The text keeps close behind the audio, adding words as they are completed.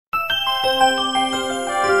Hello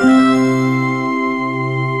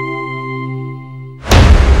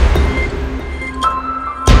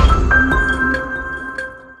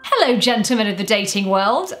gentlemen of the dating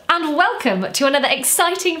world, and welcome to another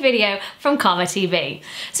exciting video from Karma TV.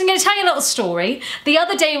 So I'm going to tell you a little story. The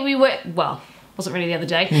other day we were, well, wasn't really the other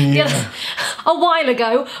day, a while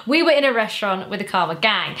ago we were in a restaurant with the Karma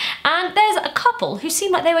gang, and there's a couple who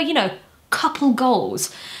seemed like they were, you know, couple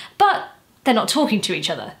goals, but they're not talking to each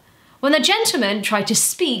other. When the gentleman tried to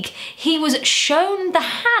speak, he was shown the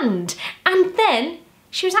hand, and then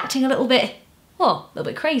she was acting a little bit, well, a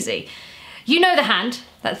little bit crazy. You know the hand,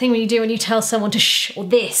 that thing when you do when you tell someone to shh or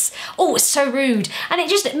this. Oh, it's so rude. And it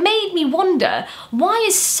just made me wonder, why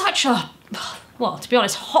is such a, well, to be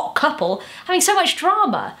honest, hot couple having so much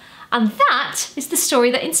drama? And that is the story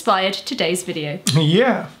that inspired today's video.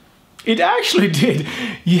 Yeah, it actually did.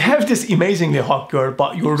 You have this amazingly hot girl,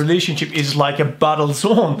 but your relationship is like a battle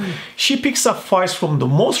zone. She picks up fights from the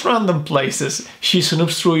most random places. She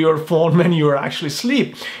snoops through your phone when you are actually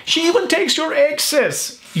asleep. She even takes your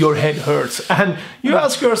exes. Your head hurts. And you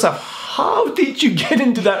ask yourself, how did you get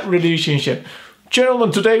into that relationship?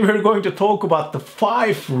 Gentlemen, today we're going to talk about the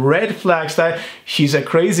 5 red flags that she's a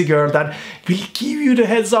crazy girl that will give you the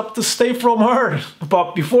heads up to stay from her.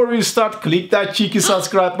 But before we start, click that cheeky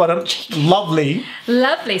subscribe button. Lovely.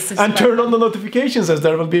 Lovely subscribe. And turn on the notifications, as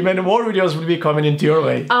there will be many more videos will be coming into your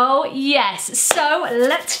way. Oh yes, so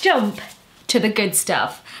let's jump to the good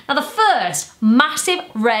stuff. Now the first massive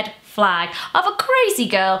red flag of a crazy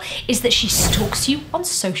girl is that she stalks you on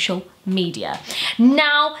social media.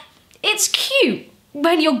 Now, it's cute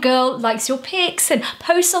when your girl likes your pics and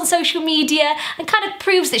posts on social media and kind of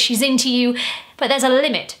proves that she's into you, but there's a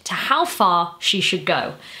limit to how far she should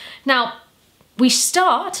go. Now, we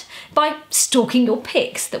start by stalking your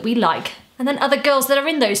pics that we like, and then other girls that are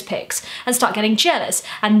in those pics, and start getting jealous,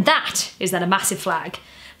 and that is then a massive flag.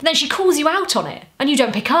 But then she calls you out on it and you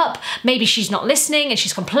don't pick up. Maybe she's not listening and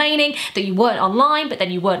she's complaining that you weren't online, but then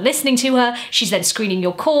you weren't listening to her. She's then screening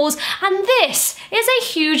your calls. And this is a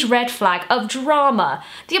huge red flag of drama.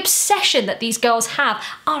 The obsession that these girls have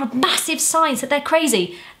are massive signs that they're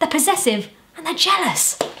crazy, they're possessive, and they're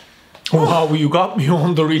jealous. Wow, you got me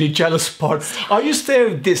on the really jealous part. I used to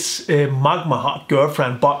have this magma hot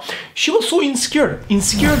girlfriend, but she was so insecure.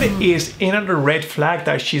 Insecurity is another red flag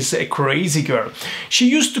that she's a crazy girl. She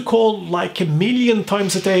used to call like 1,000,000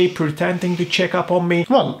 times a day, pretending to check up on me.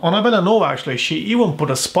 Well, Annabella no, actually, she even put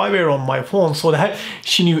a spyware on my phone so that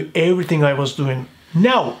she knew everything I was doing.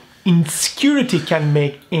 Now, insecurity can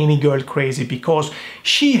make any girl crazy because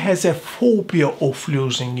she has a phobia of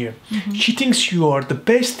losing you. She thinks you are the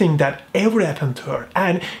best thing that ever happened to her,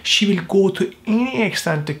 and she will go to any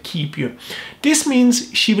extent to keep you. This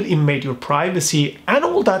means she will invade your privacy and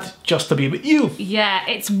all that just to be with you. Yeah,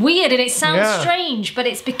 it's weird and it sounds strange, but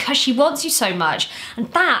it's because she wants you so much.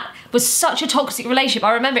 And that was such a toxic relationship.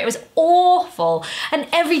 I remember it was awful. And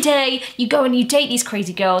every day you go and you date these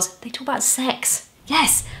crazy girls, they talk about sex.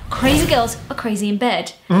 Yes, crazy girls are crazy in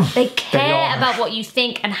bed. They care about what you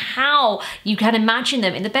think and how you can imagine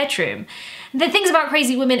them in the bedroom. The things about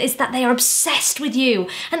crazy women is that they are obsessed with you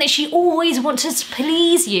and that she always wants to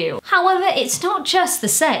please you. However, it's not just the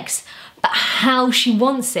sex, but how she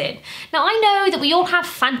wants it. Now, I know that we all have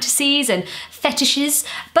fantasies and fetishes,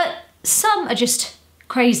 but some are just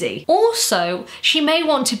crazy. Also, she may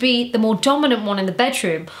want to be the more dominant one in the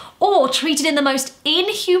bedroom or treated in the most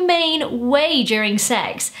inhumane way during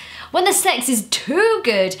sex. When the sex is too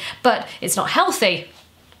good, but it's not healthy,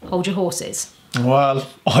 hold your horses. Well,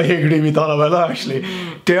 I agree with Annabella actually.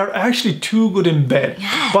 They are actually too good in bed.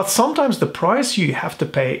 Yeah. But sometimes the price you have to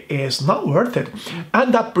pay is not worth it.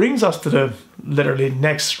 And that brings us to the literally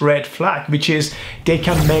next red flag, which is they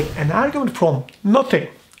can make an argument from nothing.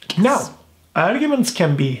 Now, arguments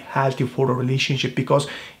can be healthy for a relationship because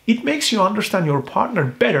it makes you understand your partner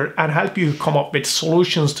better and help you come up with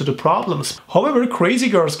solutions to the problems. However, crazy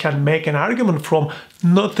girls can make an argument from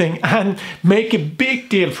nothing and make a big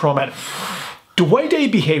deal from it. The way they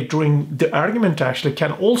behave during the argument actually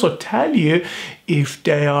can also tell you if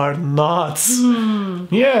they are nuts.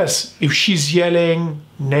 Yes, if she's yelling,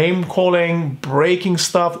 name calling, breaking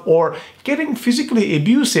stuff, or getting physically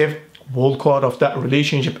abusive, walk out of that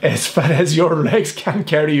relationship as far as your legs can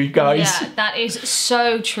carry you guys. Yeah, that is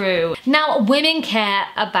so true. Now, women care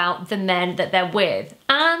about the men that they're with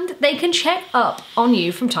and they can check up on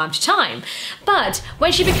you from time to time. But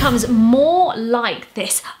when she becomes more like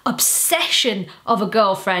this obsession of a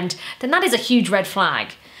girlfriend, then that is a huge red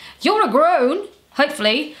flag. You're a grown,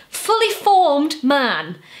 hopefully, fully formed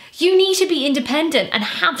man. You need to be independent and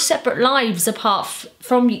have separate lives apart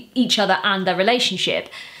from each other and their relationship.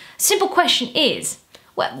 Simple question is,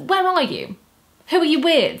 where are you? Who are you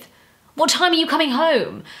with? What time are you coming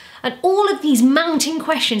home? And all of these mounting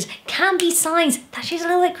questions can be signs that she's a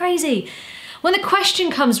little bit crazy. When the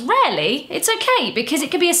question comes rarely, it's okay because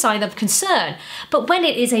it can be a sign of concern. But when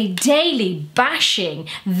it is a daily bashing,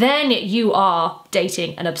 then you are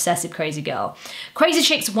dating an obsessive crazy girl. Crazy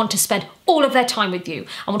chicks want to spend all of their time with you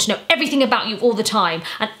and want to know everything about you all the time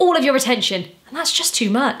and all of your attention, and that's just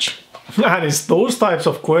too much. And it's those types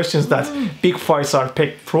of questions that big fights are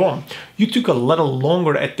picked from. You took a little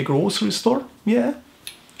longer at the grocery store? Yeah.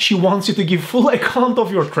 She wants you to give full account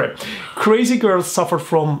of your trip. Crazy girls suffer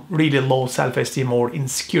from really low self-esteem or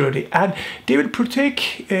insecurity, and they will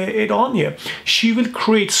protect it on you. She will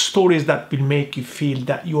create stories that will make you feel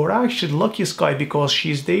that you are actually the luckiest guy because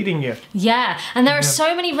she's dating you. Yeah, and there are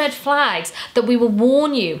so many red flags that we will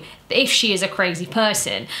warn you if she is a crazy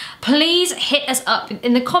person. Please hit us up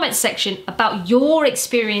in the comments section about your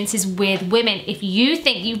experiences with women if you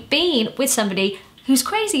think you've been with somebody who's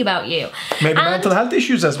crazy about you. Maybe mental health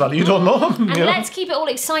issues as well, you don't know. And let's keep it all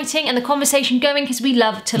exciting and the conversation going because we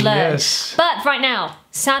love to learn. Yes. But right now,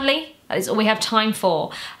 sadly, that is all we have time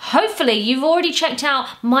for. Hopefully you've already checked out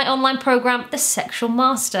my online program, The Sexual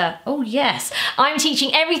Master. Oh yes, I'm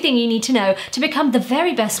teaching everything you need to know to become the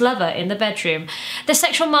very best lover in the bedroom. The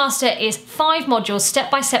Sexual Master is 5 modules,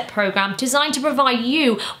 step-by-step program designed to provide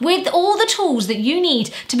you with all the tools that you need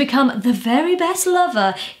to become the very best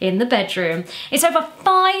lover in the bedroom. It's over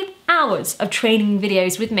 5 hours of training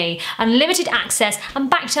videos with me, unlimited access, and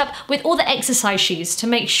backed up with all the exercise sheets to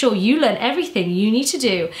make sure you learn everything you need to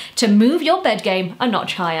do to move your bed game a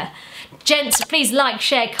notch higher. Gents, please like,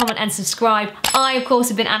 share, comment and subscribe. I, of course,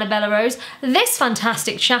 have been Annabella Rose. This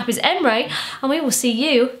fantastic chap is Emre, and we will see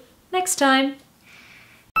you next time.